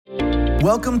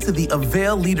Welcome to the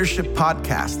Avail Leadership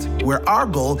Podcast, where our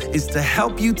goal is to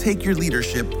help you take your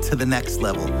leadership to the next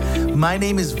level. My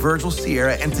name is Virgil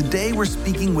Sierra, and today we're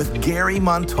speaking with Gary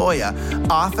Montoya,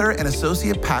 author and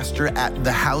associate pastor at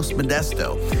The House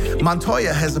Modesto.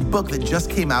 Montoya has a book that just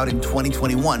came out in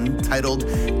 2021 titled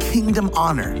Kingdom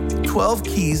Honor, 12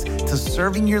 Keys to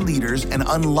Serving Your Leaders and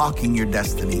Unlocking Your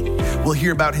Destiny. We'll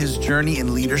hear about his journey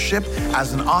in leadership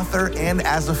as an author and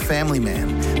as a family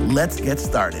man. Let's get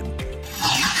started.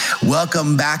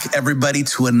 Welcome back, everybody,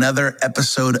 to another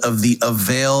episode of the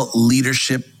Avail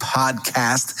Leadership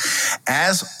Podcast.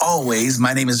 As always,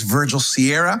 my name is Virgil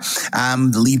Sierra.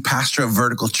 I'm the lead pastor of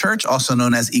Vertical Church, also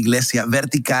known as Iglesia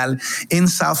Vertical in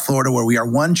South Florida, where we are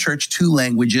one church, two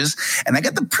languages. And I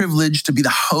get the privilege to be the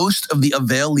host of the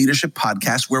Avail Leadership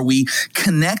Podcast, where we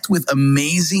connect with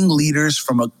amazing leaders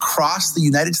from across the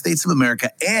United States of America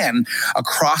and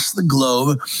across the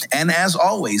globe. And as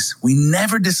always, we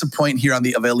never disappoint here on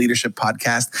the Avail Leadership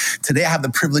Podcast. Today, I have the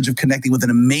privilege of connecting with an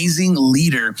amazing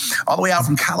leader all the way out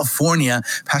from California.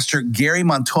 Pastor Gary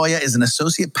Montoya is an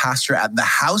associate pastor at The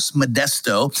House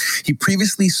Modesto. He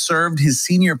previously served his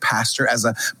senior pastor as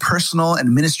a personal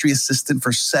and ministry assistant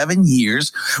for 7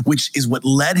 years, which is what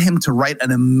led him to write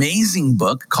an amazing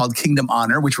book called Kingdom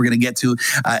Honor, which we're going to get to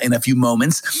in a few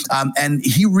moments. And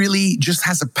he really just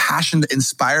has a passion to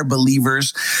inspire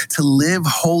believers to live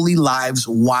holy lives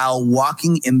while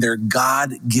walking in their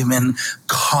God-given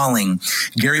calling.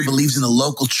 Gary believes in the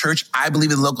local church. I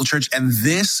believe in the local church. And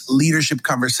this leadership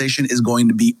conversation is going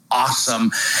to be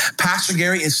awesome. Pastor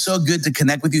Gary, it's so good to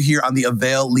connect with you here on the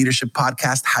Avail Leadership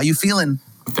Podcast. How you feeling?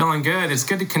 I'm feeling good. It's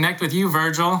good to connect with you,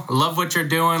 Virgil. I love what you're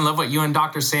doing. Love what you and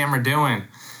Dr. Sam are doing.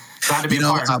 Glad to be a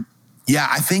part. Yeah,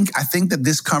 I think that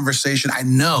this conversation, I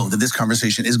know that this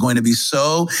conversation is going to be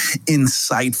so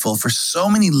insightful for so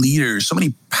many leaders, so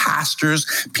many pastors,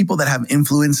 people that have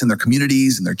influence in their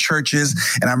communities and their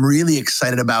churches. And I'm really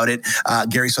excited about it,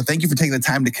 Gary. So thank you for taking the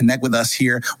time to connect with us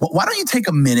here. Well, why don't you take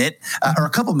a minute or a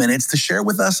couple minutes to share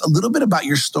with us a little bit about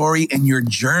your story and your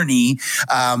journey?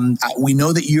 We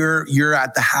know that you're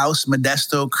at the House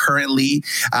Modesto currently.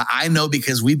 I know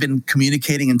because we've been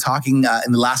communicating and talking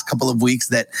in the last couple of weeks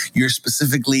that you're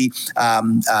specifically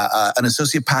an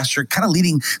associate pastor, kind of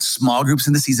leading small groups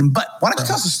in the season. But why don't you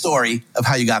tell us a story of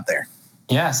how you got there?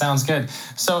 Yeah, sounds good.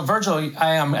 So, Virgil,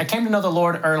 I came to know the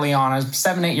Lord early on. I was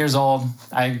 7, 8 years old.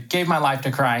 I gave my life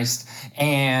to Christ,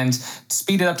 and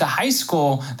speeded up to high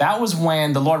school. That was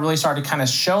when the Lord really started to kind of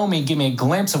show me, give me a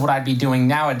glimpse of what I'd be doing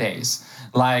nowadays,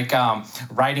 like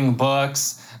writing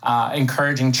books,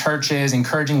 encouraging churches,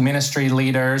 encouraging ministry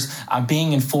leaders,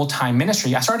 being in full-time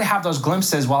ministry. I started to have those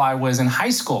glimpses while I was in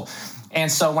high school. And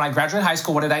so when I graduated high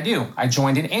school, what did I do? I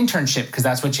joined an internship, because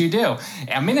that's what you do.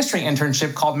 A ministry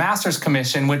internship called Master's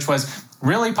Commission, which was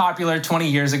really popular 20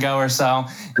 years ago or so.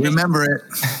 Remember it.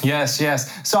 Yes.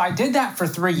 So I did that for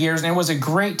 3 years, and it was a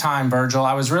great time, Virgil.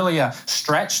 I was really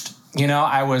stretched.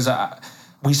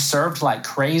 We served like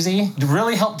crazy. It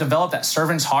really helped develop that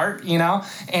servant's heart,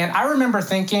 And I remember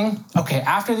thinking, okay,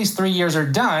 after these 3 years are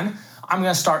done, I'm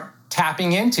going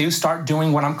to start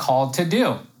doing what I'm called to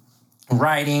do.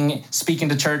 Writing, speaking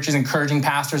to churches, encouraging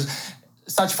pastors,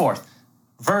 such forth.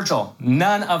 Virgil,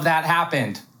 none of that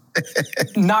happened.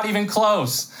 Not even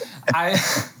close.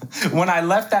 When I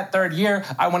left that third year,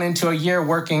 I went into a year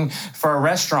working for a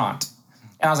restaurant.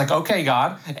 And I was like, okay,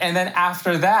 God. And then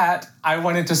after that, I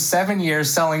went into 7 years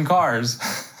selling cars.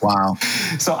 Wow.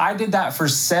 So I did that for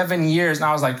 7 years. And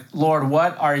I was like, Lord,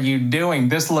 what are you doing?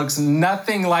 This looks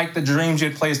nothing like the dreams you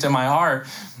had placed in my heart,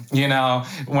 when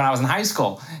I was in high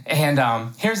school. And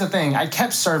here's the thing. I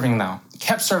kept serving, though.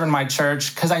 Kept serving my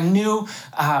church because I knew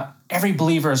every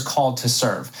believer is called to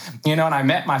serve, and I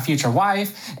met my future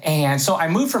wife. And so I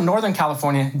moved from Northern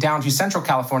California down to Central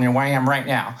California, where I am right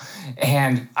now.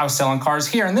 And I was selling cars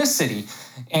here in this city.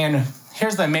 And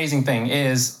here's the amazing thing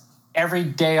is every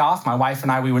day off, my wife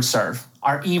and I, we would serve.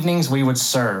 Our evenings, we would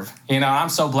serve. I'm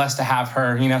so blessed to have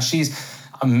her. She's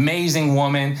amazing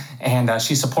woman, and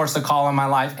she supports the call in my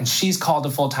life, and she's called to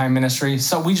full-time ministry.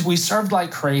 So we served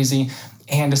like crazy.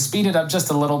 And to speed it up just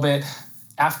a little bit,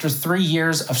 after 3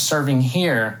 years of serving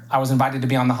here, I was invited to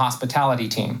be on the hospitality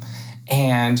team.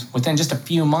 And within just a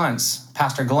few months,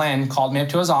 Pastor Glenn called me up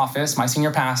to his office, my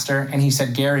senior pastor, and he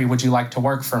said, Gary, would you like to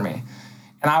work for me?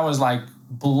 And I was like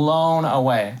blown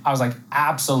away. I was like,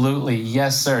 absolutely,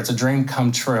 yes, sir. It's a dream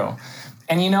come true.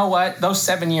 And you know what? Those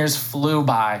 7 years flew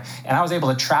by, and I was able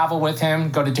to travel with him,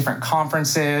 go to different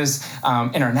conferences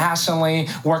internationally,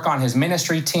 work on his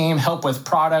ministry team, help with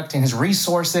product and his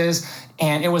resources.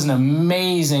 And it was an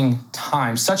amazing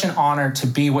time, such an honor to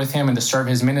be with him and to serve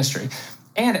his ministry.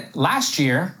 And last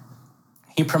year,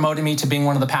 He promoted me to being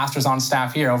one of the pastors on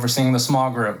staff here, overseeing the small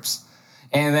groups.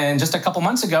 And then just a couple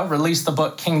months ago, released the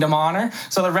book Kingdom Honor.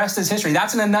 So the rest is history.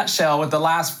 That's in a nutshell what the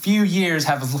last few years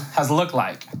has looked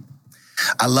like.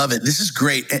 I love it. This is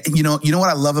great. You know what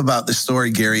I love about this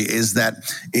story, Gary, is that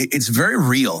it's very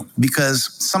real,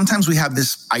 because sometimes we have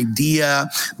this idea,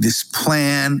 this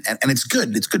plan, and it's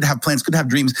good. It's good to have plans, it's good to have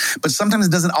dreams, but sometimes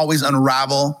it doesn't always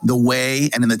unravel the way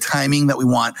and in the timing that we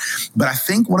want. But I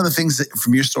think one of the things that,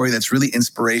 from your story, that's really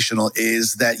inspirational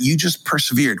is that you just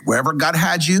persevered. Wherever God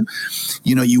had you,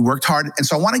 you worked hard. And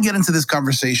so I want to get into this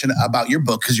conversation about your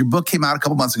book, because your book came out a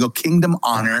couple months ago, Kingdom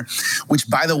Honor, which,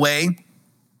 by the way,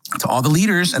 to all the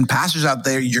leaders and pastors out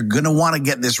there, you're going to want to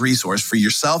get this resource for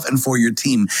yourself and for your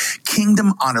team.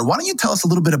 Kingdom Honor. Why don't you tell us a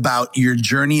little bit about your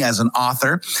journey as an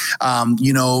author,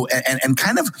 and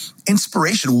kind of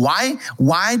inspiration.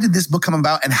 Why did this book come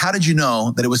about, and how did you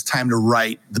know that it was time to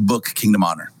write the book Kingdom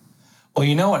Honor? Well,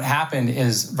 you know what happened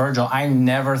is, Virgil, I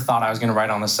never thought I was going to write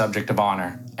on the subject of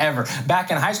honor, ever.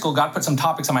 Back in high school, God put some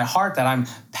topics on my heart that I'm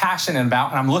passionate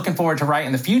about and I'm looking forward to write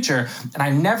in the future. And I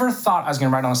never thought I was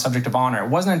going to write on the subject of honor. It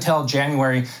wasn't until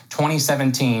January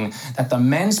 2017 that the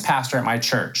men's pastor at my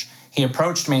church, he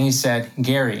approached me and he said,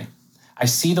 "Gary, I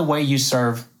see the way you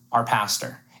serve our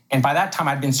pastor." And by that time,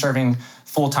 I'd been serving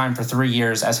full-time for 3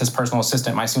 years as his personal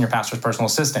assistant, my senior pastor's personal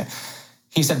assistant.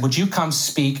 He said, "Would you come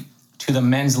speak to the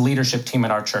men's leadership team at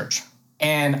our church?"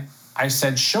 And I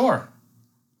said, "Sure."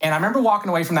 And I remember walking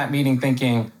away from that meeting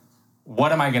thinking,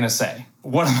 what am I going to say?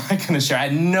 What am I going to share? I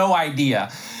had no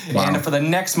idea. Wow. And for the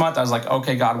next month, I was like,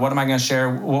 okay, God, what am I going to share?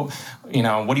 What do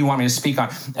you want me to speak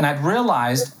on? And I'd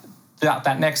realized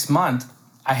that next month,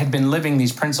 I had been living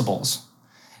these principles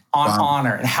on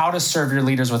honor and how to serve your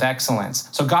leaders with excellence.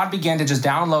 So God began to just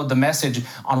download the message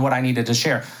on what I needed to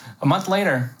share. A month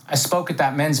later, I spoke at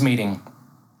that men's meeting.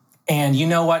 And you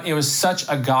know what? It was such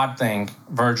a God thing,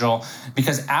 Virgil,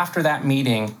 because after that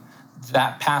meeting,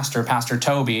 that pastor, Pastor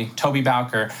Toby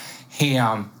Bowker,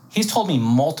 he's told me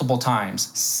multiple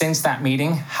times since that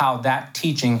meeting how that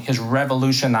teaching has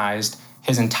revolutionized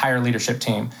his entire leadership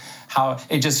team, how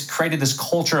it just created this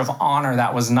culture of honor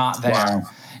that was not there. Wow.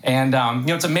 And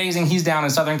it's amazing. He's down in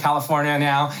Southern California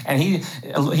now, and he's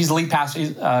the lead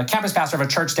pastor, campus pastor of a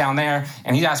church down there.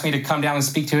 And he asked me to come down and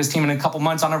speak to his team in a couple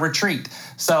months on a retreat.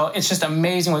 So it's just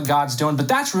amazing what God's doing. But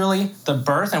that's really the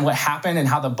birth, and what happened and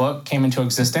how the book came into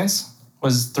existence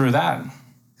was through that.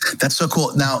 That's so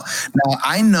cool. Now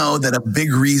I know that a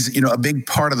big reason, a big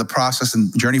part of the process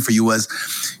and journey for you was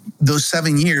those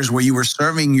 7 years where you were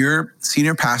serving your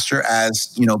senior pastor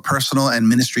as, personal and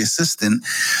ministry assistant.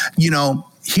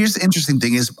 Here's the interesting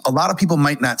thing is a lot of people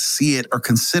might not see it or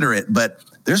consider it, but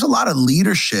there's a lot of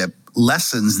leadership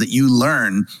lessons that you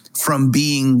learn from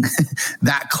being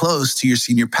that close to your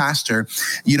senior pastor.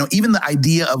 Even the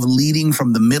idea of leading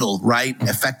from the middle, right,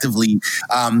 effectively.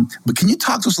 But can you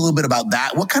talk to us a little bit about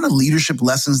that? What kind of leadership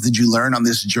lessons did you learn on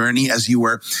this journey as you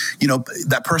were,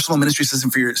 that personal ministry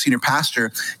assistant for your senior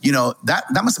pastor?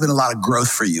 That must have been a lot of growth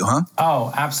for you, huh?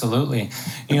 Oh, absolutely.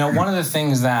 One of the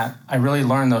things that I really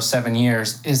learned those 7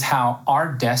 years is how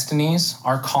our destinies,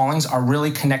 our callings are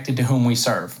really connected to whom we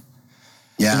serve.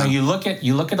 Yeah. You look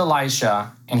at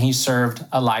Elisha, and he served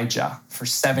Elijah for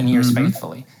 7 years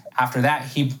faithfully. After that,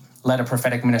 he led a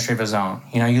prophetic ministry of his own.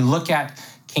 You look at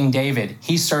King David,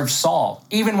 he served Saul,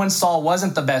 even when Saul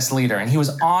wasn't the best leader, and he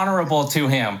was honorable to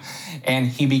him, and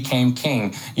he became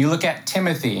king. You look at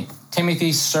Timothy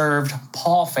served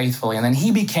Paul faithfully, and then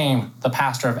he became the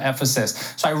pastor of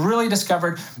Ephesus. So I really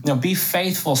discovered, be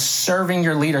faithful serving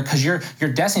your leader, because your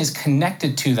destiny is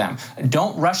connected to them.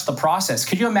 Don't rush the process.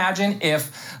 Could you imagine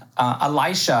if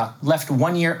Elisha left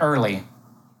 1 year early?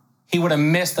 He would have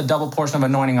missed the double portion of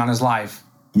anointing on his life.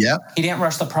 Yeah. He didn't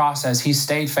rush the process. He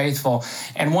stayed faithful.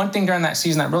 And one thing during that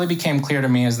season that really became clear to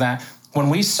me is that when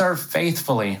we serve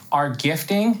faithfully, our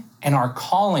gifting and our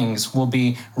callings will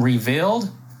be revealed,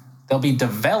 they'll be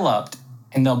developed,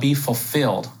 and they'll be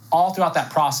fulfilled all throughout that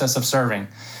process of serving.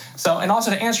 So, and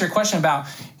also to answer your question about,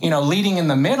 leading in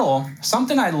the middle,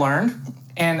 something I learned,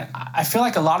 and I feel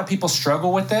like a lot of people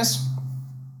struggle with this,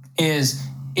 is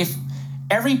if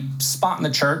every spot in the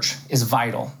church is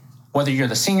vital, whether you're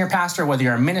the senior pastor, whether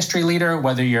you're a ministry leader,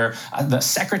 whether you're the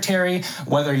secretary,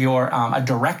 whether you're a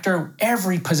director,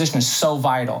 every position is so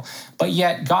vital. But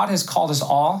yet God has called us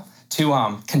all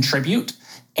to contribute.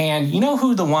 And you know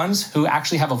who the ones who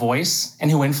actually have a voice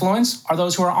and who influence are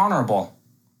those who are honorable.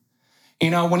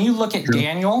 When you look at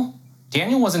Daniel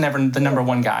wasn't ever the number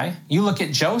one guy. You look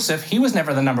at Joseph, he was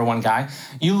never the number one guy.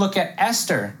 You look at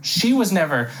Esther, she was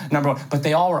never number one, but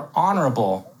they all were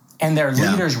honorable, and their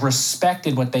leaders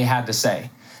respected what they had to say.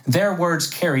 their words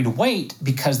carried weight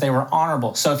because they were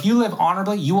honorable. So if you live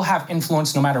honorably, you will have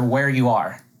influence no matter where you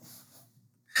are.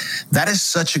 That is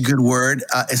such a good word,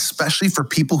 especially for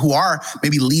people who are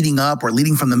maybe leading up or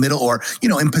leading from the middle, or,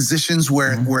 in positions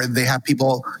where they have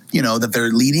people, that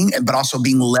they're leading, but also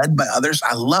being led by others.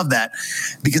 I love that,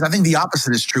 because I think the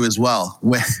opposite is true as well.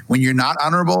 When you're not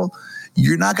honorable,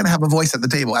 you're not going to have a voice at the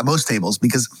table, at most tables,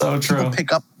 because people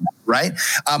pick up, right?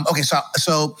 Okay,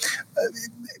 so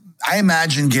I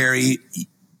imagine, Gary,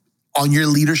 on your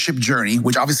leadership journey,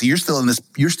 which obviously you're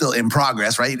still in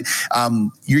progress, right?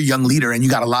 You're a young leader and you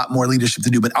got a lot more leadership to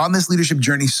do. But on this leadership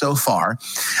journey so far,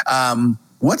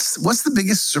 what's the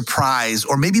biggest surprise,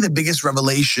 or maybe the biggest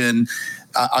revelation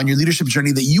on your leadership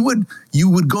journey that you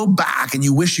would go back and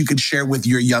you wish you could share with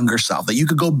your younger self? That you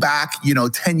could go back,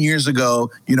 10 years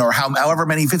ago, or however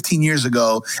many, 15 years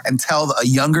ago, and tell a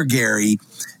younger Gary,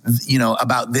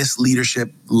 about this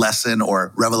leadership lesson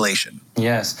or revelation?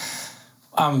 Yes.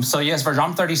 So yes, Virgil,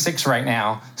 I'm 36 right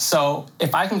now. So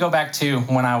if I can go back to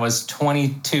when I was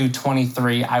 22,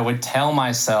 23, I would tell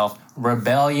myself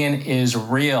rebellion is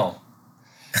real,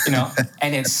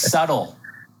 and it's subtle.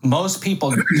 Most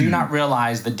people do not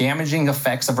realize the damaging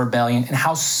effects of rebellion and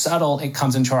how subtle it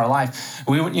comes into our life.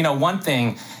 We would, one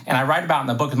thing, and I write about in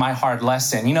the book, My Hard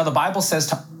Lesson, the Bible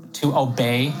says to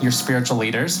obey your spiritual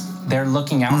leaders. They're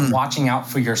looking out, watching out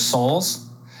for your souls,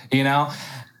 In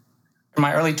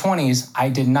my early 20s, I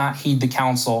did not heed the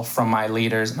counsel from my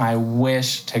leaders, and I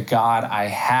wish to God I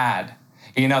had.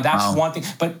 That's one thing.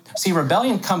 But see,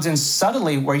 rebellion comes in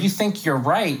subtly where you think you're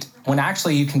right when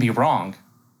actually you can be wrong.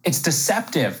 It's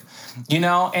deceptive,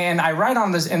 and I write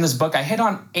on this in this book, I hit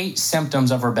on 8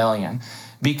 symptoms of rebellion,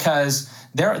 because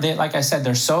they, like I said,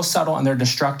 they're so subtle and they're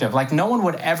destructive. Like, no one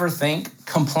would ever think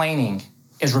complaining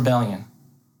is rebellion.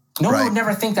 No one would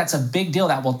never think that's a big deal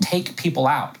that will take people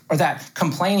out, or that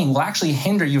complaining will actually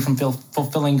hinder you from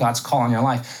fulfilling God's call on your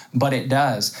life. But it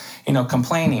does.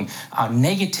 Complaining,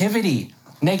 negativity.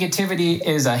 Negativity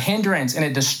is a hindrance, and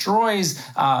it destroys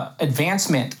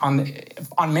advancement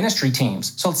on ministry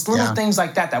teams. So it's little things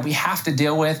like that we have to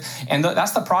deal with. And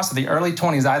that's the process of the early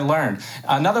 20s I learned.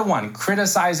 Another one,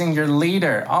 criticizing your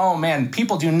leader. Oh, man,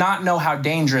 people do not know how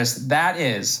dangerous that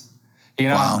is.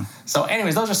 Wow. So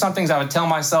anyways, those are some things I would tell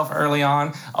myself early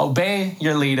on. Obey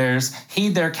your leaders,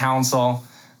 heed their counsel,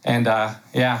 and I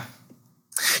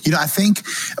think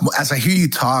as I hear you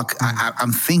talk,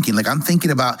 I'm thinking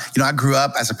about, I grew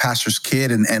up as a pastor's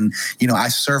kid, and I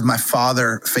served my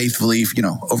father faithfully,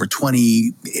 over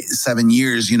 27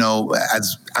 years,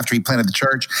 after he planted the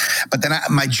church. But then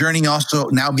my journey also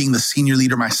now being the senior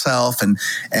leader myself, and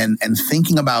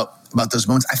thinking about those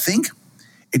moments, I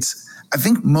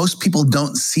think most people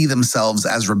don't see themselves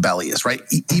as rebellious, right?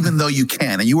 Even though you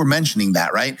can, and you were mentioning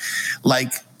that, right?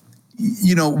 Like,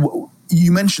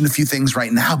 you mentioned a few things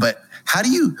right now, but how do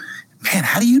you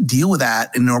deal with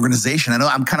that in an organization? I know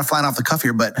I'm kind of flying off the cuff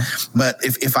here, but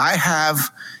if I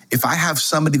have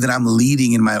somebody that I'm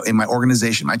leading in my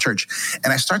organization, my church,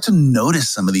 and I start to notice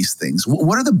some of these things,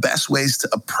 what are the best ways to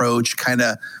approach kind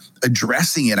of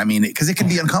addressing it? I mean, because it can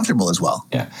be uncomfortable as well.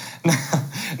 Yeah.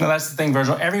 No, that's the thing,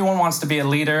 Virgil. Everyone wants to be a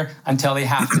leader until they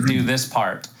have to do this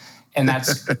part. And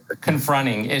that's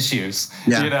confronting issues,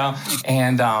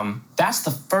 And that's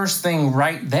the first thing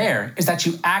right there, is that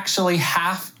you actually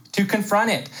have to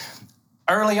confront it.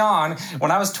 Early on,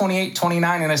 when I was 28,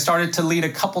 29, and I started to lead a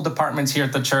couple departments here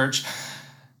at the church,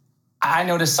 I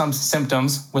noticed some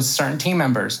symptoms with certain team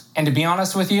members. And to be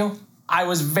honest with you, I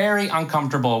was very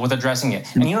uncomfortable with addressing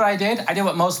it. And you know what I did? I did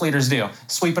what most leaders do,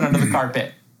 sweep it under the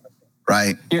carpet.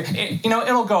 Right.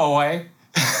 It'll go away.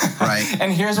 Right.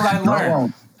 And here's what I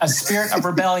learned. A spirit of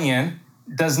rebellion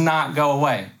does not go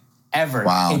away, ever.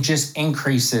 Wow. It just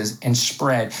increases and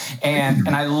spread. And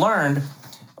I learned,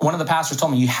 one of the pastors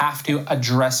told me, you have to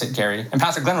address it, Gary. And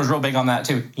Pastor Glenn was real big on that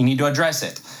too. You need to address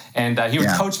it. And he would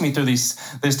coach me through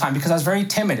this time, because I was very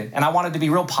timid and I wanted to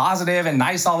be real positive and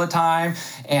nice all the time.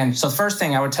 And so the first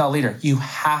thing I would tell a leader, you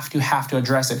have to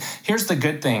address it. Here's the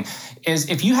good thing, is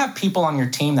if you have people on your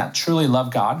team that truly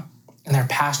love God and they're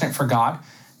passionate for God,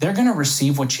 they're going to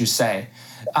receive what you say.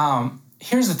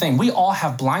 Here's the thing. We all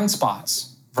have blind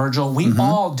spots, Virgil. We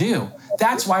all do.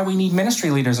 That's why we need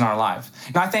ministry leaders in our life.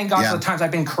 And I thank God for the times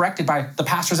I've been corrected by the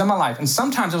pastors in my life. And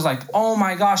sometimes it was like, oh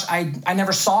my gosh, I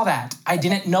never saw that. I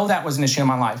didn't know that was an issue in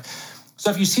my life. So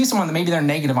if you see someone that maybe they're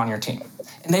negative on your team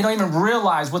and they don't even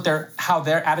realize how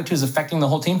their attitude is affecting the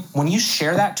whole team, when you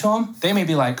share that to them, they may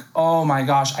be like, oh my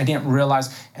gosh, I didn't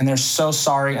realize. And they're so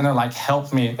sorry. And they're like,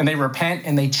 help me. And they repent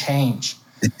and they change.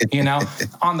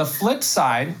 On the flip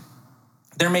side,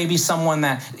 There may be someone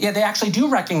that, they actually do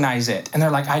recognize it. And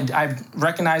they're like, I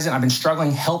recognize it. I've been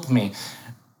struggling. Help me.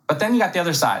 But then you got the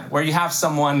other side where you have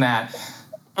someone that,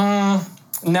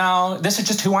 no, this is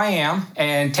just who I am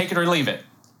and take it or leave it.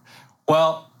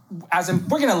 Well,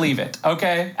 we're going to leave it,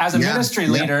 okay? As a ministry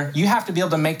leader, you have to be able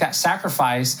to make that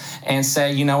sacrifice and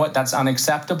say, you know what, that's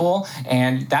unacceptable.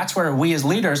 And that's where we as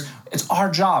leaders, it's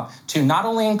our job to not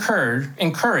only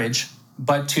encourage,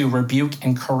 but to rebuke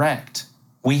and correct.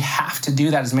 We have to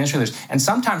do that as ministry leaders. And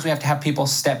sometimes we have to have people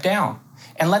step down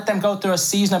and let them go through a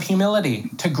season of humility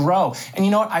to grow. And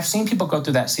you know what? I've seen people go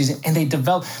through that season and they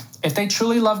develop. If they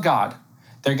truly love God,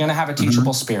 they're going to have a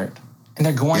teachable spirit. And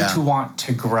they're going to want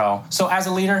to grow. So as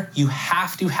a leader, you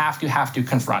have to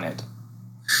confront it.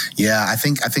 Yeah, I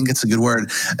think it's a good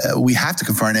word. We have to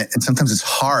confront it. And sometimes it's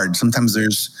hard. Sometimes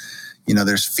there's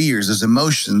fears, there's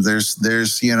emotions, there's,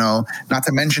 not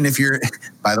to mention if you're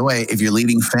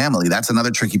leading family, that's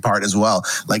another tricky part as well.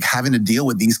 Like having to deal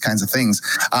with these kinds of things.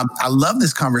 I love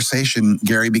this conversation,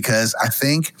 Gary, because I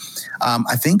think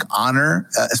honor,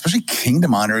 especially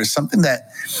kingdom honor, is something that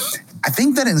I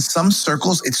think that in some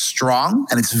circles it's strong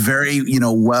and it's very,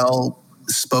 well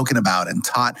spoken about and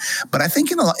taught. But I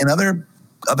think in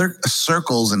other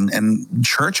circles and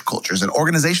church cultures and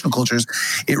organizational cultures,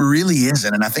 it really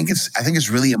isn't. And I think it's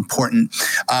really important.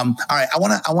 All right, I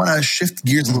want to shift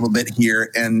gears a little bit here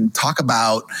and talk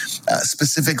about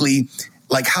specifically,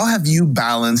 like, how have you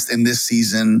balanced in this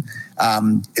season,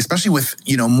 especially with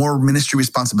more ministry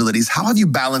responsibilities? How have you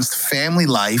balanced family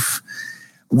life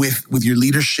with your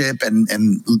leadership and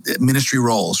ministry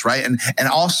roles, right? And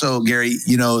also, Gary,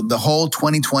 the whole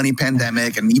 2020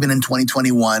 pandemic and even in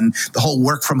 2021, the whole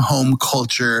work from home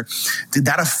culture, did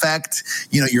that affect,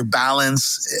 your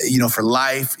balance, for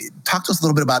life? Talk to us a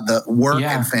little bit about the work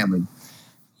and family.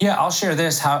 Yeah, I'll share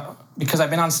this, because I've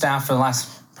been on staff for the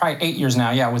last probably 8 years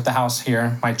now, with the house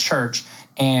here, my church,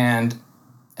 and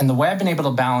the way I've been able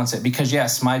to balance it, because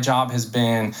yes, my job has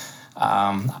been,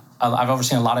 I've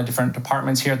overseen a lot of different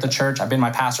departments here at the church. I've been my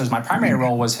pastor's. My primary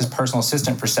role was his personal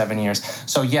assistant for 7 years.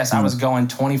 So yes, I was going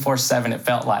 24/7, it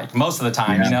felt like, most of the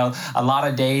time, a lot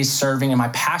of days serving. And my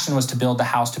passion was to build the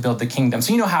house, to build the kingdom.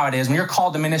 So you know how it is. When you're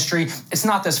called to ministry, it's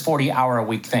not this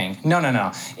 40-hour-a-week thing.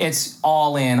 No. It's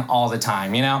all in all the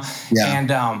time, Yeah.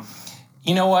 And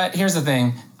you know what? Here's the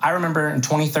thing. I remember in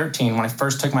 2013 when I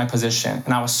first took my position,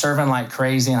 and I was serving like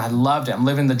crazy, and I loved it. I'm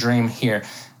living the dream here.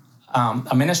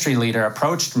 A ministry leader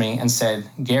approached me and said,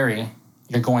 Gary,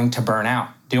 you're going to burn out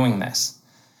doing this.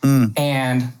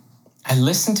 And I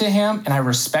listened to him and I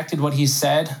respected what he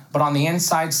said, but on the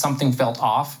inside, something felt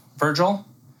off, Virgil.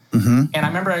 And I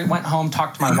remember I went home,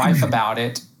 talked to my wife about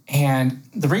it. And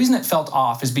the reason it felt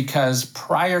off is because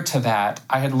prior to that,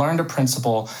 I had learned a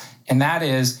principle, and that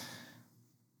is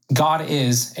God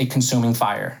is a consuming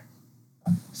fire.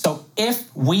 So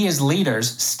if we as leaders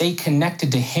stay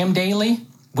connected to him daily,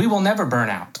 we will never burn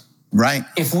out. Right.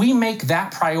 If we make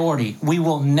that priority, we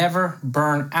will never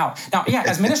burn out. Now,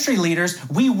 as ministry leaders,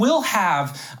 we will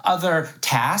have other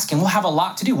tasks and we'll have a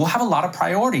lot to do. We'll have a lot of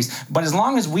priorities. But as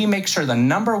long as we make sure the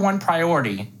number one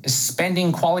priority is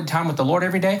spending quality time with the Lord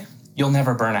every day, you'll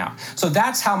never burn out. So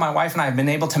that's how my wife and I have been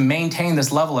able to maintain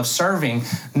this level of serving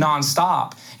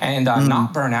nonstop and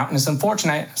not burn out. And it's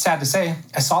unfortunate, sad to say,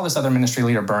 I saw this other ministry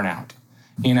leader burn out.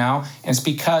 And it's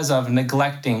because of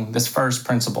neglecting this first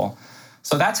principle.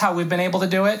 So that's how we've been able to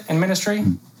do it in ministry.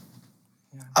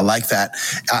 I like that.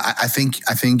 I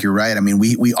think you're right. I mean,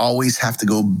 we always have to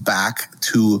go back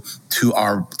to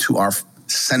our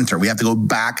center. We have to go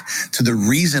back to the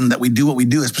reason that we do what we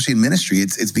do, especially in ministry.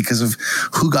 It's because of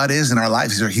who God is in our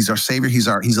lives. He's our Savior. He's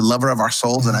a lover of our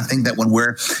souls. And I think that when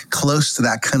we're close to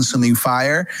that consuming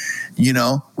fire, we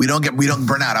don't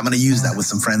burn out. I'm going to use that with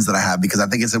some friends that I have because I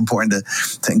think it's important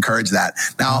to encourage that.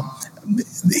 Now,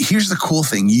 here's the cool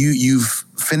thing. You've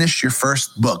finished your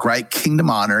first book, right?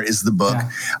 Kingdom Honor is the book.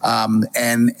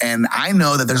 And I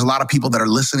know that there's a lot of people that are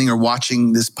listening or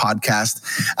watching this podcast,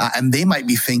 and they might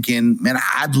be thinking, man,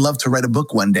 I'd love to write a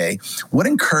book one day. What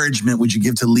encouragement would you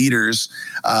give to leaders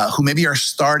who maybe are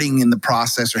starting in the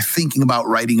process or thinking about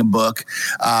writing a book,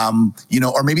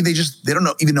 or maybe they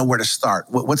don't even know where to start?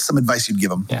 What's some advice you'd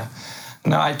give them? Yeah.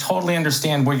 No, I totally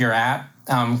understand where you're at.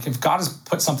 If God has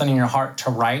put something in your heart to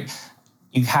write,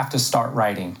 you have to start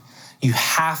writing. You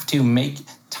have to make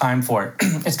time for it.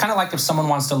 It's kind of like if someone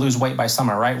wants to lose weight by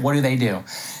summer, right? What do?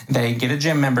 They get a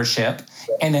gym membership,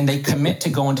 and then they commit to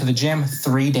going to the gym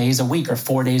 3 days a week or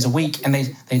 4 days a week, and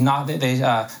they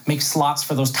make slots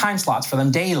for those time slots for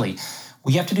them daily.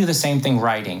 We have to do the same thing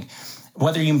writing.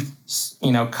 whether you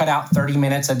cut out 30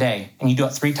 minutes a day and you do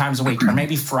it 3 times a week, or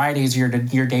maybe Fridays your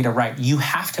day to write, you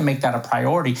have to make that a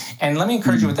priority. And let me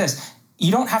encourage you with this.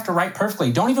 You don't have to write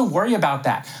perfectly. Don't even worry about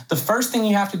that. The first thing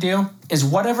you have to do is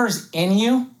whatever's in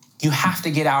you, you have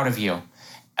to get out of you.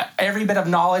 Every bit of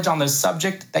knowledge on the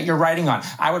subject that you're writing on.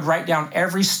 I would write down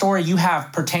every story you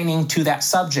have pertaining to that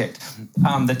subject.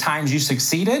 The times you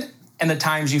succeeded and the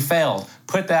times you failed.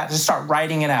 Put that, just start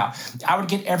writing it out. I would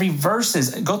get every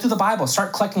verses, go through the Bible,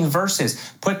 start collecting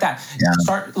verses, put that,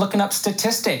 start looking up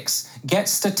statistics, get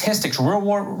statistics, real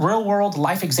world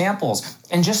life examples,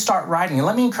 and just start writing. And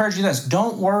let me encourage you this,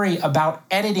 don't worry about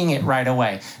editing it right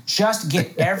away. Just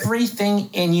get everything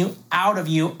in you out of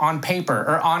you on paper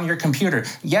or on your computer.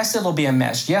 Yes, it'll be a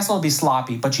mess. Yes, it'll be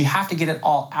sloppy, but you have to get it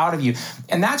all out of you.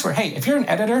 And that's where, hey, if you're an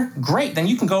editor, great. Then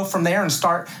you can go from there and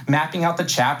start mapping out the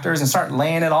chapters and start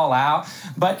laying it all out.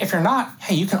 But if you're not,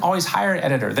 hey, you can always hire an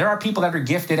editor. There are people that are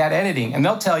gifted at editing, and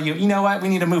they'll tell you, you know what, we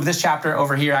need to move this chapter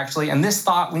over here, actually, and this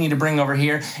thought we need to bring over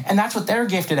here, and that's what they're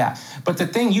gifted at. But the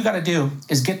thing you got to do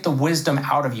is get the wisdom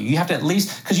out of you. You have to at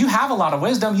least, because you have a lot of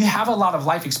wisdom, you have a lot of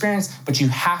life experience, but you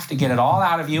have to get it all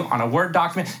out of you on a Word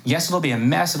document. Yes, it'll be a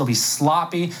mess, it'll be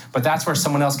sloppy, but that's where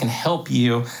someone else can help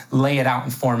you lay it out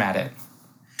and format it.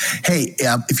 Hey,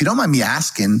 if you don't mind me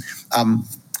asking,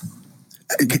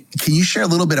 can you share a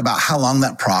little bit about how long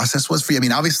that process was for you? I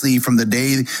mean, obviously, from the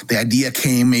day the idea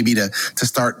came, maybe to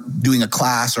start doing a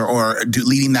class or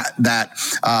leading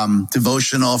that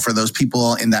devotional for those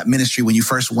people in that ministry when you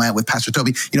first went with Pastor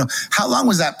Toby, how long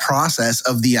was that process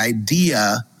of the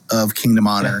idea of Kingdom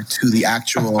Honor to the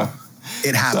actual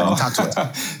it happened? Talk to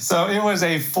us. So it was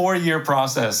a 4-year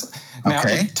process. Now,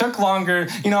 It took longer.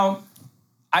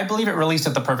 I believe it released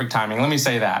at the perfect timing. Let me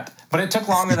say that. But it took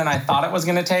longer than I thought it was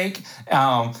going to take.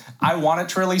 I wanted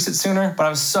to release it sooner, but I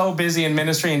was so busy in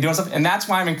ministry and doing stuff. And that's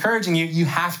why I'm encouraging you. You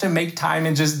have to make time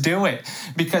and just do it.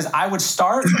 Because I would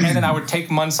start and then I would take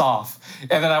months off.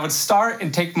 And then I would start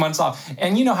and take months off.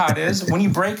 And you know how it is. When you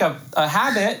break a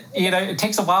habit, it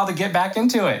takes a while to get back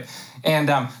into it. And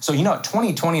so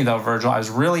 2020, though, Virgil, I was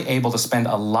really able to spend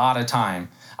a lot of time.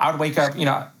 I would wake up,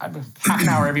 half an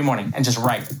hour every morning and just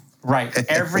write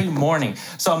every morning.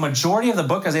 So a majority of the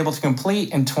book I was able to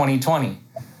complete in 2020.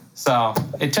 So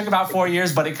it took about 4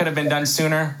 years, but it could have been done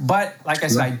sooner. But like I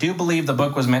said, I do believe the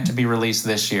book was meant to be released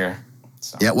this year.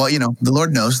 So. Yeah, well, the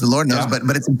Lord knows, yeah.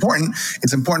 but it's important.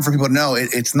 It's important for people to know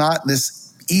it's not this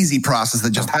easy process that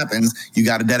just happens. You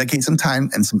got to dedicate some time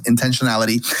and some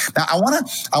intentionality. Now, I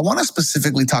want to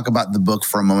specifically talk about the book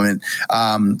for a moment,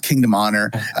 Kingdom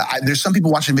Honor. There's some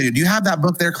people watching the video. Do you have that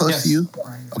book there close to you?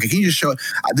 Okay, can you just show it?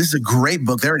 This is a great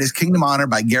book. There it is, Kingdom Honor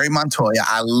by Gary Montoya.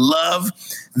 I love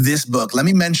this book. Let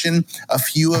me mention a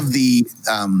few of the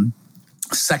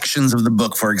sections of the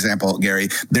book. For example, Gary,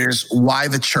 there's why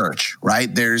the church,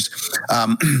 right? There's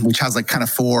which has like kind of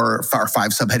 4 or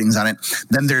 5 subheadings on it.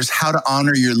 Then there's how to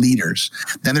honor your leaders.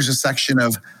 Then there's a section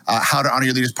of how to honor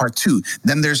your leaders part 2.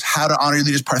 Then there's how to honor your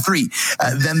leaders part 3.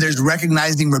 Then there's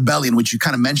recognizing rebellion, which you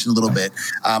kind of mentioned a little bit,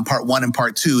 part 1 and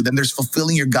part 2. Then there's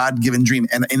fulfilling your God-given dream.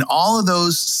 And in all of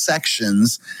those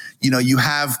sections, you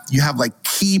have like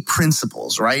key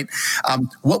principles, right?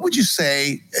 What would you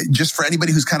say, just for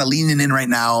anybody who's kind of leaning in right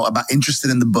now about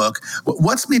interested in the book,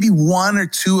 what's maybe 1 or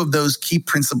 2 of those key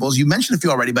principles? You mentioned a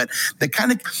few already, but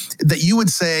that you would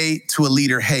say to a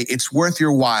leader, hey, it's worth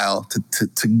your while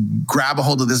to grab a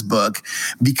hold of this book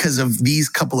because of these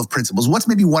couple of principles. What's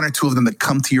maybe 1 or 2 of them that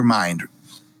come to your mind?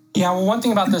 Yeah, well, one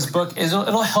thing about this book is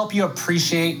it'll help you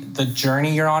appreciate the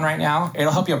journey you're on right now.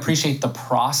 It'll help you appreciate the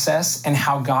process and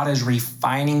how God is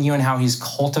refining you and how he's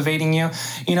cultivating you.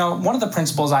 One of the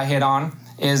principles I hit on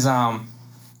is how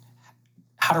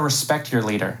to respect your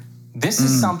leader. This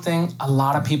is something a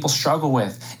lot of people struggle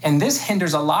with. And this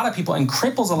hinders a lot of people and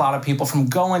cripples a lot of people from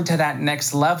going to that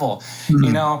next level.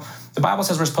 The Bible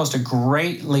says we're supposed to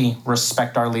greatly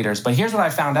respect our leaders. But here's what I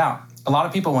found out. A lot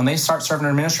of people, when they start serving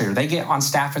in ministry or they get on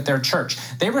staff at their church,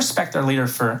 they respect their leader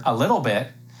for a little bit,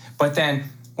 but then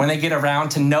when they get around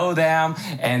to know them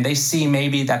and they see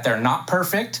maybe that they're not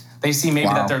perfect, they see maybe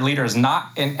that their leader is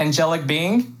not an angelic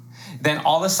being, then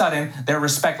all of a sudden their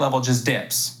respect level just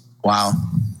dips. Wow.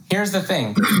 Here's the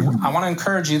thing. I want to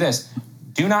encourage you this.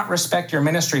 Do not respect your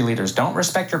ministry leaders. Don't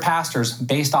respect your pastors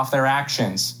based off their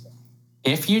actions.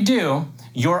 If you do,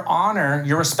 your honor,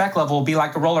 your respect level will be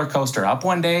like a roller coaster. Up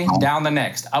one day, down the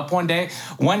next. Up one day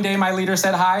my leader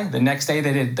said hi. The next day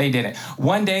they didn't.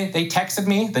 One day they texted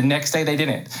me. The next day they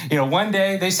didn't. One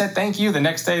day they said thank you. The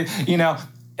next day,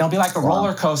 it'll be like a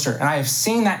roller coaster. And I have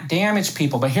seen that damage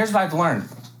people. But here's what I've learned.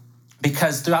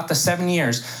 Because throughout the 7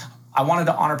 years, I wanted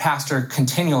to honor pastor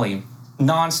continually.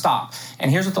 nonstop.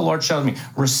 And here's what the Lord showed me.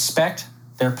 Respect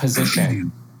their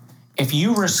position. If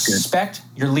you respect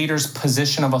your leader's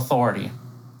position of authority,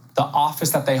 the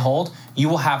office that they hold, you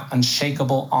will have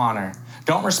unshakable honor.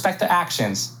 Don't respect the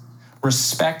actions.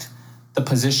 Respect the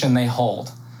position they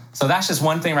hold. So that's just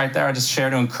one thing right there I just share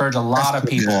to encourage a lot of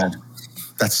people. Good.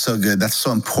 That's so good. That's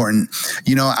so important.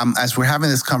 As we're having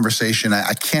this conversation,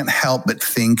 I can't help but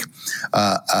think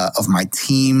of my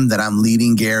team that I'm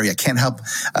leading, Gary. I can't help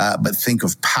but think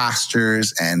of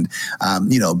pastors and,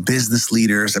 business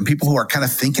leaders and people who are kind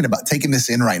of thinking about taking this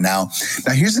in right now.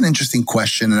 Now, here's an interesting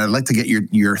question, and I'd like to get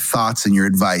your thoughts and your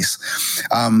advice.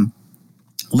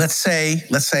 Let's say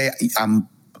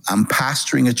I'm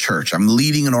pastoring a church. I'm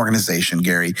leading an organization,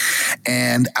 Gary,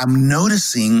 and I'm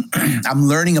noticing, I'm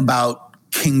learning about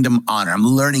kingdom honor. I'm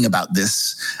learning about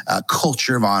this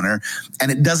culture of honor,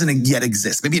 and it doesn't yet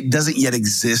exist. Maybe it doesn't yet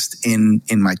exist in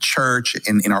my church,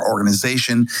 in our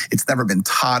organization. It's never been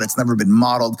taught. It's never been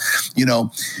modeled.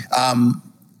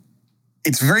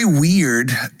 It's very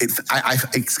weird.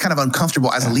 It's kind of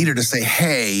uncomfortable as a leader to say,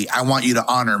 "Hey, I want you to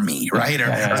honor me," right?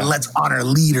 Or let's honor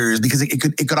leaders, because it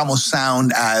could almost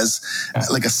sound as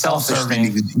like a selfish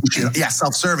thing. Yeah,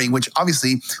 self-serving. Which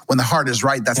obviously, when the heart is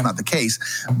right, that's not the case.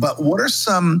 But what are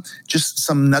some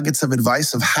nuggets of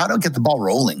advice of how to get the ball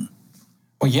rolling?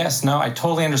 Well, yes, no, I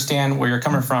totally understand where you're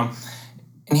coming from.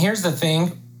 And here's the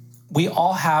thing: we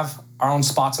all have our own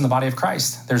spots in the body of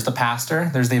Christ. There's the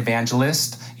pastor, there's the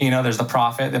evangelist, there's the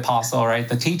prophet, the apostle, right?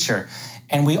 The teacher.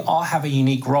 And we all have a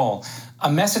unique role.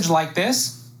 A message like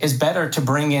this is better to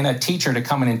bring in a teacher to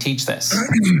come in and teach this.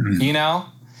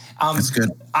 That's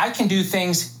good. I can do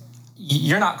things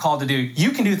you're not called to do. You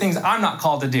can do things I'm not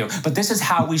called to do. But this is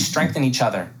how we strengthen each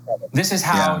other. This is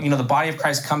how, the body of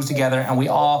Christ comes together, and we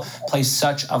all play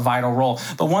such a vital role.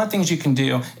 But one of the things you can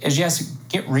do is,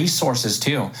 get resources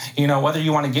too. Whether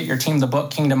you want to get your team the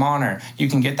book Kingdom Honor, you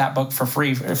can get that book for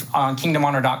free on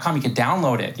kingdomhonor.com. You can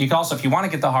download it. You can also, if you want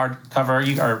to get the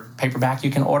hardcover or paperback, you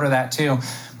can order that too.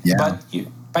 Yeah. But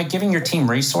by giving your team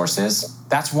resources,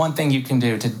 that's one thing you can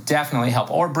do to definitely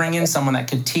help, or bring in someone that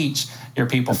could teach your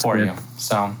people for you.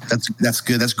 So that's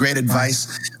good. That's great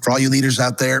advice for all you leaders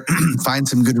out there. Find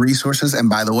some good resources. And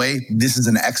by the way, this is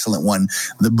an excellent one.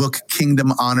 The book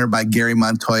Kingdom Honor by Gary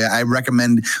Montoya. I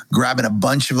recommend grabbing a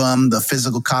bunch of them, the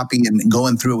physical copy, and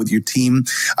going through it with your team.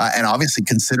 And obviously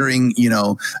considering,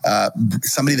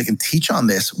 somebody that can teach on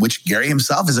this, which Gary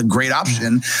himself is a great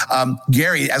option.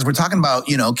 Gary, as we're talking about,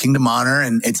 Kingdom Honor,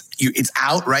 and it's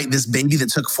out, right? This baby that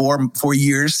took four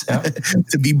years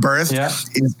to be birthed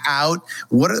is out.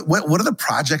 What are the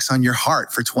projects on your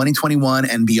heart for 2021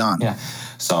 and beyond? Yeah.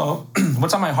 So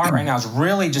what's on my heart right now is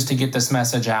really just to get this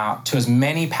message out to as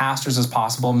many pastors as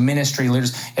possible, ministry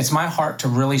leaders. It's my heart to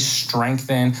really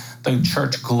strengthen the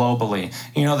church globally.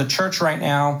 The church right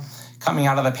now, coming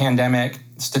out of the pandemic,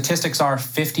 statistics are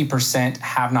 50%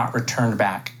 have not returned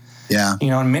back. Yeah.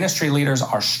 And ministry leaders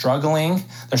are struggling.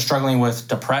 They're struggling with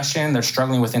depression. They're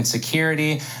struggling with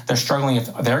insecurity. They're struggling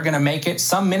if they're going to make it.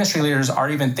 Some ministry leaders are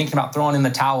even thinking about throwing in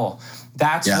the towel.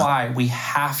 That's why we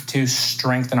have to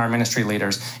strengthen our ministry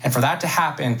leaders. And for that to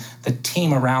happen, the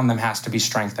team around them has to be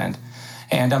strengthened.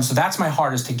 And so that's my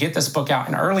heart, is to get this book out.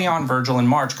 And early on, Virgil, in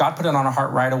March, God put it on our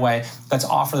heart right away. Let's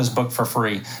offer this book for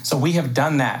free. So we have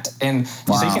done that. And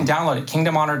so you can download it,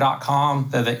 kingdomhonor.com,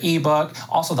 the ebook.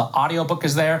 Also, the audiobook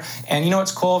is there. And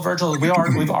what's cool, Virgil,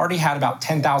 we've already had about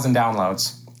 10,000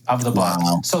 downloads of the book.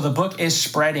 Wow. So the book is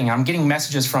spreading. I'm getting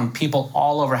messages from people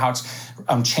all over how it's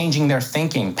changing their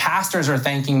thinking. Pastors are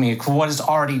thanking me for what it's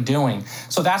already doing.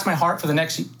 So that's my heart for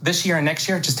this year and next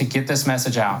year, just to get this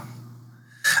message out.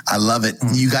 I love it.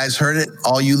 You guys heard it.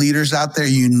 All you leaders out there,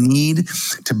 you need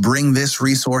to bring this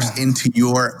resource into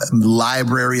your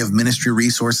library of ministry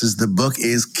resources. The book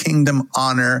is Kingdom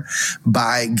Honor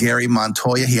by Gary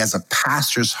Montoya. He has a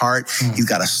pastor's heart. He's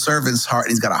got a servant's heart.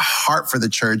 He's got a heart for the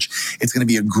church. It's going to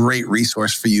be a great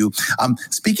resource for you.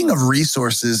 Speaking of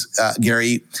resources,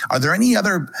 Gary, are there any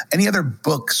other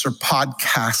books or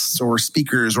podcasts or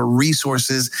speakers or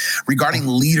resources regarding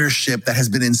leadership that has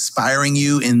been inspiring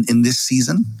you in this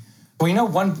season? Well,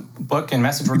 one book and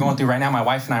message we're going through right now, my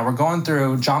wife and I, we're going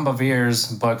through John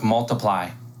Bevere's book, Multiply.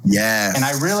 Yes. And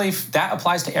that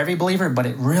applies to every believer, but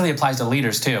it really applies to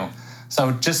leaders too.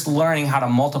 So just learning how to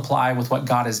multiply with what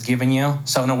God has given you.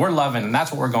 So we're loving, and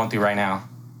that's what we're going through right now.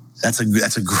 That's a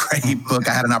great book.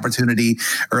 I had an opportunity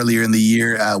earlier in the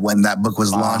year when that book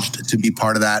was launched to be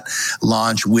part of that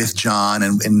launch with John,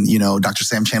 and Dr.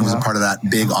 Sam Chan was a part of that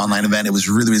big online event. It was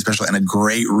really, really special and a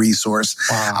great resource.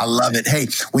 Wow. I love it. Hey,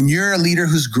 when you're a leader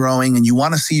who's growing and you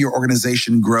want to see your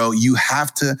organization grow, you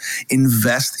have to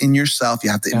invest in yourself. You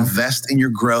have to invest in your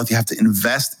growth. You have to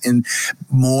invest in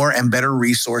more and better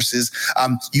resources.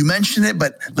 You mentioned it,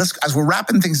 but as we're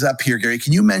wrapping things up here, Gary,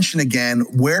 can you mention again,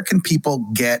 where can people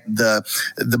get the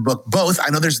book? Both. I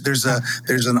know there's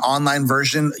an online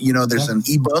version, there's an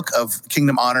ebook of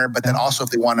Kingdom Honor, but then also if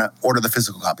they want to order the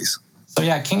physical copies. So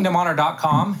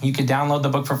kingdomhonor.com, you could download the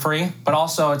book for free, but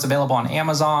also it's available on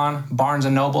Amazon, Barnes &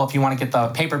 Noble. If you want to get the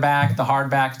paperback, the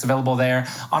hardback, it's available there.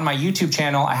 On my YouTube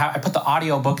channel, I put the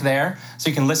audio book there so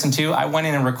you can listen to. I went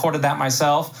in and recorded that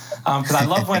myself because I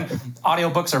love when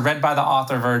audiobooks are read by the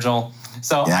author, Virgil.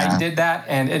 So I did that,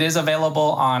 and it is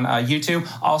available on YouTube.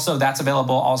 Also, that's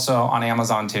available also on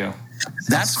Amazon too.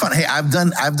 That's fun. Hey, I've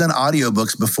done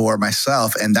audiobooks before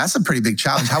myself, and that's a pretty big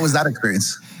challenge. How was that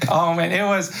experience? Oh man,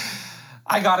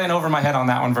 I got in over my head on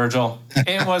that one, Virgil.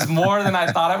 It was more than I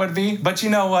thought it would be, but you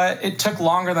know what? It took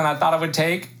longer than I thought it would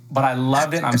take, but I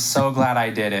loved it, and I'm so glad I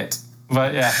did it.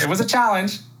 But yeah, it was a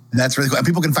challenge. That's really cool. And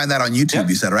people can find that on YouTube,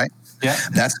 You said, right? Yeah.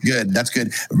 That's good. That's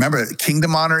good. Remember,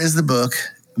 Kingdom Honor is the book.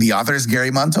 The author is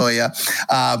Gary Montoya.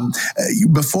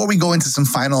 Before we go into some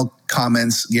final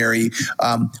comments, Gary,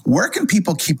 where can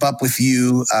people keep up with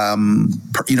you,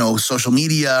 social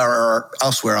media or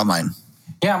elsewhere online?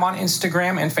 Yeah, I'm on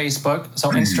Instagram and Facebook.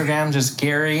 So Instagram, just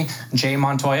Gary J.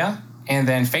 Montoya. And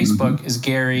then Facebook is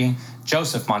Gary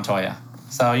Joseph Montoya.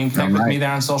 So you can connect with me there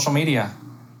on social media.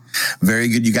 Very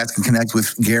good. You guys can connect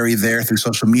with Gary there through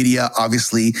social media.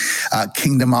 Obviously,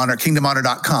 Kingdom Honor,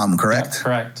 kingdomhonor.com, correct? Yep,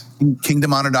 correct.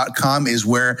 Kingdomhonor.com is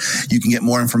where you can get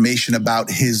more information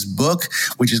about his book,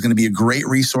 which is going to be a great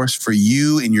resource for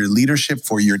you in your leadership,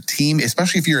 for your team,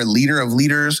 especially if you're a leader of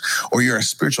leaders or you're a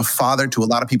spiritual father to a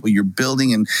lot of people you're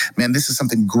building. And man, this is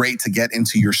something great to get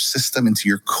into your system, into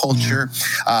your culture.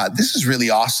 This is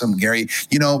really awesome, Gary.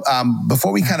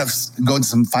 Before we kind of go into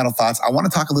some final thoughts, I want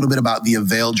to talk a little bit about the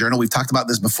Avail Journal. We've talked about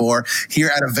this before. Here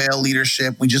at Avail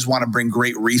Leadership, we just want to bring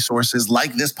great resources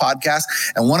like this podcast.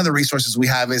 And one of the resources we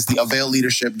have is the Avail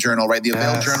Leadership Journal, right? The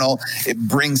Avail Journal, it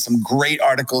brings some great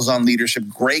articles on leadership,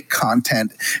 great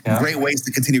content, great ways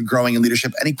to continue growing in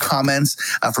leadership. Any comments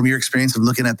from your experience of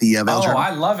looking at the Avail Journal? Oh,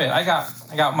 I love it. I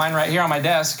got mine right here on my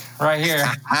desk, right here.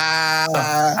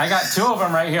 I got two of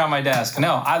them right here on my desk.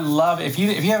 No, I love it. If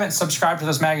you haven't subscribed to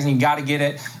this magazine, you got to get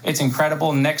it. It's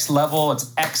incredible, next level.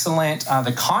 It's excellent.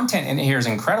 The content in here is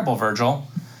incredible, Virgil.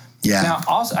 Yeah. Now,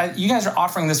 also, you guys are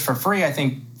offering this for free, I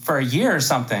think, for a year or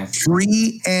something.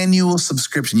 Free annual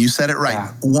subscription. You said it right.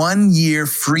 Yeah. 1 year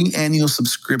free annual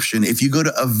subscription. If you go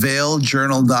to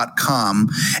availjournal.com,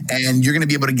 and you're going to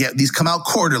be able to get these, come out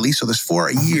quarterly. So there's 4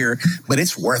 a year, but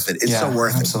it's worth it. It's so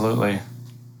worth it. Absolutely.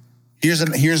 Here's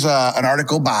an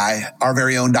article by our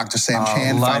very own Dr. Sam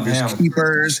Chan, Finders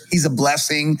Keepers. He's a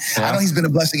blessing. Yeah. I know he's been a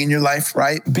blessing in your life,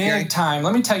 right? Big Gary? Time.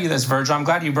 Let me tell you this, Virgil. I'm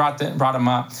glad you brought him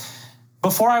up.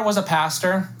 Before I was a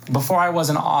pastor, before I was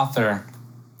an author,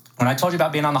 when I told you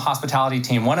about being on the hospitality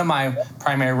team, one of my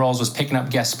primary roles was picking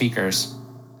up guest speakers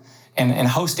and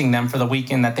hosting them for the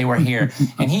weekend that they were here.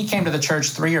 And he came to the church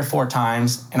 3 or 4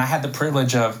 times, and I had the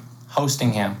privilege of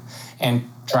hosting him and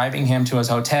driving him to his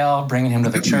hotel, bringing him to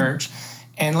the church.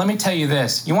 And let me tell you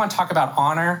this, you want to talk about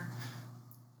honor?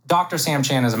 Dr. Sam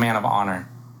Chan is a man of honor.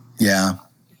 Yeah.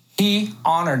 He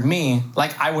honored me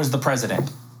like I was the president.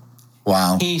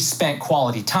 Wow. He spent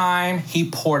quality time.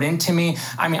 He poured into me.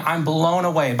 I mean, I'm blown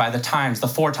away by the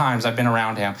 4 times I've been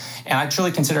around him. And I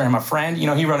truly consider him a friend.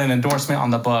 He wrote an endorsement on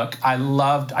the book. I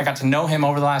got to know him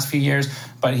over the last few years,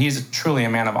 but he's truly a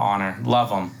man of honor.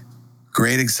 Love him.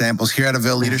 Great examples. Here at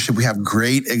Avail Leadership, we have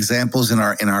great examples in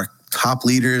our top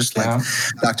leaders like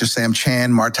Dr. Sam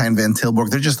Chan, Martijn van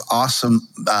Tilburg. They're just awesome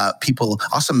people,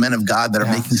 awesome men of God that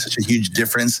are making such a huge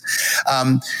difference.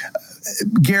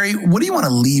 Gary, what do you want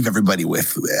to leave everybody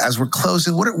with as we're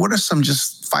closing? What are some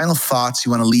just final thoughts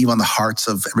you want to leave on the hearts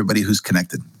of everybody who's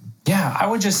connected? Yeah, I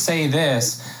would just say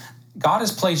this. God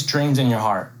has placed dreams in your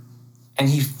heart, and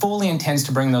he fully intends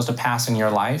to bring those to pass in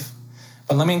your life.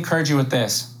 But let me encourage you with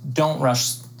this. Don't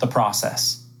rush the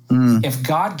process. If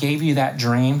God gave you that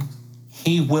dream,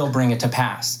 he will bring it to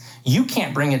pass. You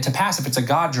can't bring it to pass if it's a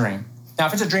God dream. Now,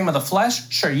 if it's a dream of the flesh,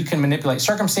 sure, you can manipulate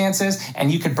circumstances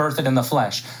and you could birth it in the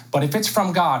flesh. But if it's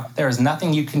from God, there is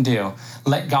nothing you can do.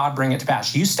 Let God bring it to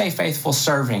pass. You stay faithful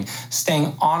serving,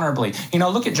 staying honorably.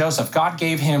 Look at Joseph. God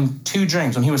gave him 2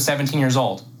 dreams when he was 17 years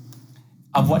old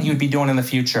of what he would be doing in the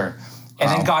future. And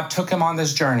then God took him on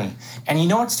this journey. And you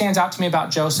know what stands out to me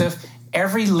about Joseph?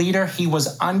 Every leader he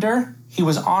was under, he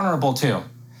was honorable to.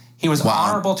 He was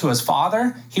honorable to his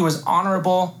father. He was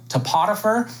honorable to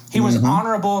Potiphar. He was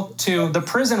honorable to the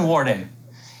prison warden.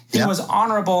 He was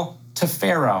honorable to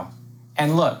Pharaoh.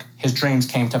 And look, his dreams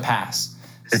came to pass.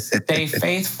 Stay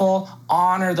faithful,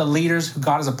 honor the leaders who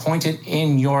God has appointed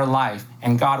in your life,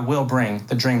 and God will bring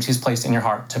the dreams he's placed in your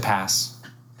heart to pass.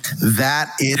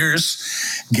 That is,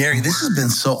 Gary, this has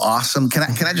been so awesome. Can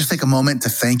I just take a moment to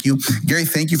thank you? Gary,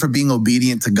 thank you for being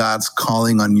obedient to God's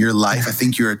calling on your life. I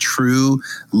think you're a true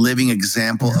living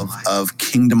example of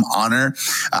kingdom honor.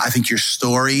 I think your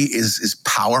story is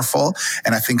powerful,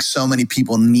 and I think so many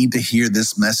people need to hear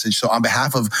this message. So on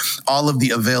behalf of all of the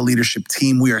Avail leadership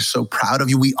team, we are so proud of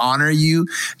you. We honor you,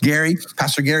 Gary.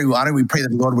 Pastor Gary, we honor you. We pray that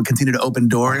the Lord would continue to open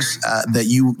doors that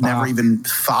you never even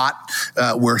thought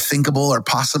were thinkable or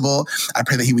possible. I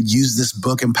pray that he would use this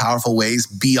book in powerful ways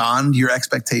beyond your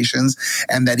expectations,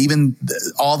 and that even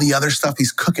all the other stuff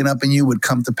he's cooking up in you would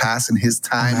come to pass in his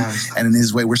time and in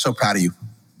his way. We're so proud of you.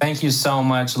 Thank you so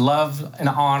much. Love and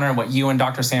honor what you and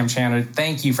Dr. Sam Chandler,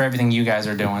 thank you for everything you guys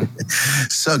are doing.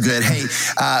 So good. Hey,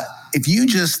 if you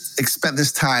just spent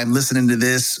this time listening to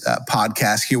this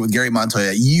podcast here with Gary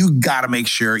Montoya, you got to make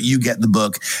sure you get the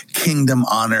book, Kingdom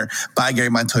Honor by Gary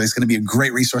Montoya. It's going to be a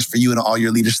great resource for you and all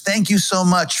your leaders. Thank you so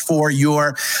much for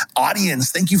your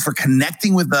audience. Thank you for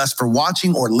connecting with us, for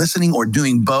watching or listening or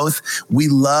doing both. We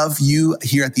love you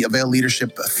here at the Avail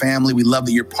Leadership family. We love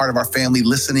that you're part of our family,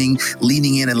 listening,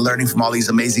 leaning in, and learning from all these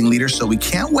amazing leaders. So we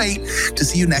can't wait to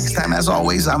see you next time. As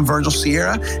always, I'm Virgil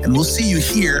Sierra, and we'll see you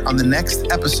here on the next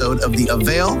episode of the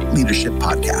Avail Leadership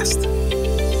Podcast.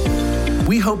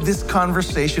 We hope this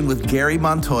conversation with Gary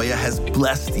Montoya has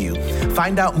blessed you.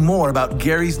 Find out more about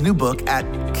Gary's new book at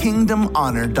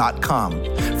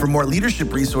kingdomhonor.com. For more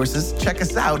leadership resources, check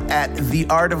us out at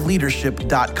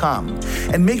theartofleadership.com.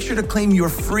 And make sure to claim your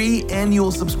free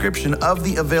annual subscription of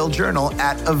the Avail Journal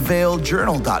at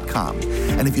availjournal.com.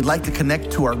 And if you'd like to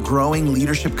connect to our growing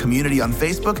leadership community on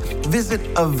Facebook, visit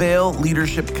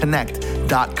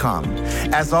availleadershipconnect.com.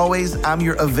 As always, I'm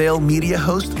your Avail Media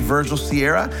host, Virgil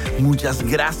Sierra. Muchas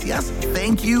gracias.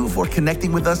 Thank you for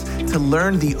connecting with us to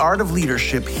learn the art of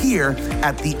leadership here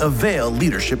at the Avail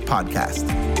Leadership Podcast.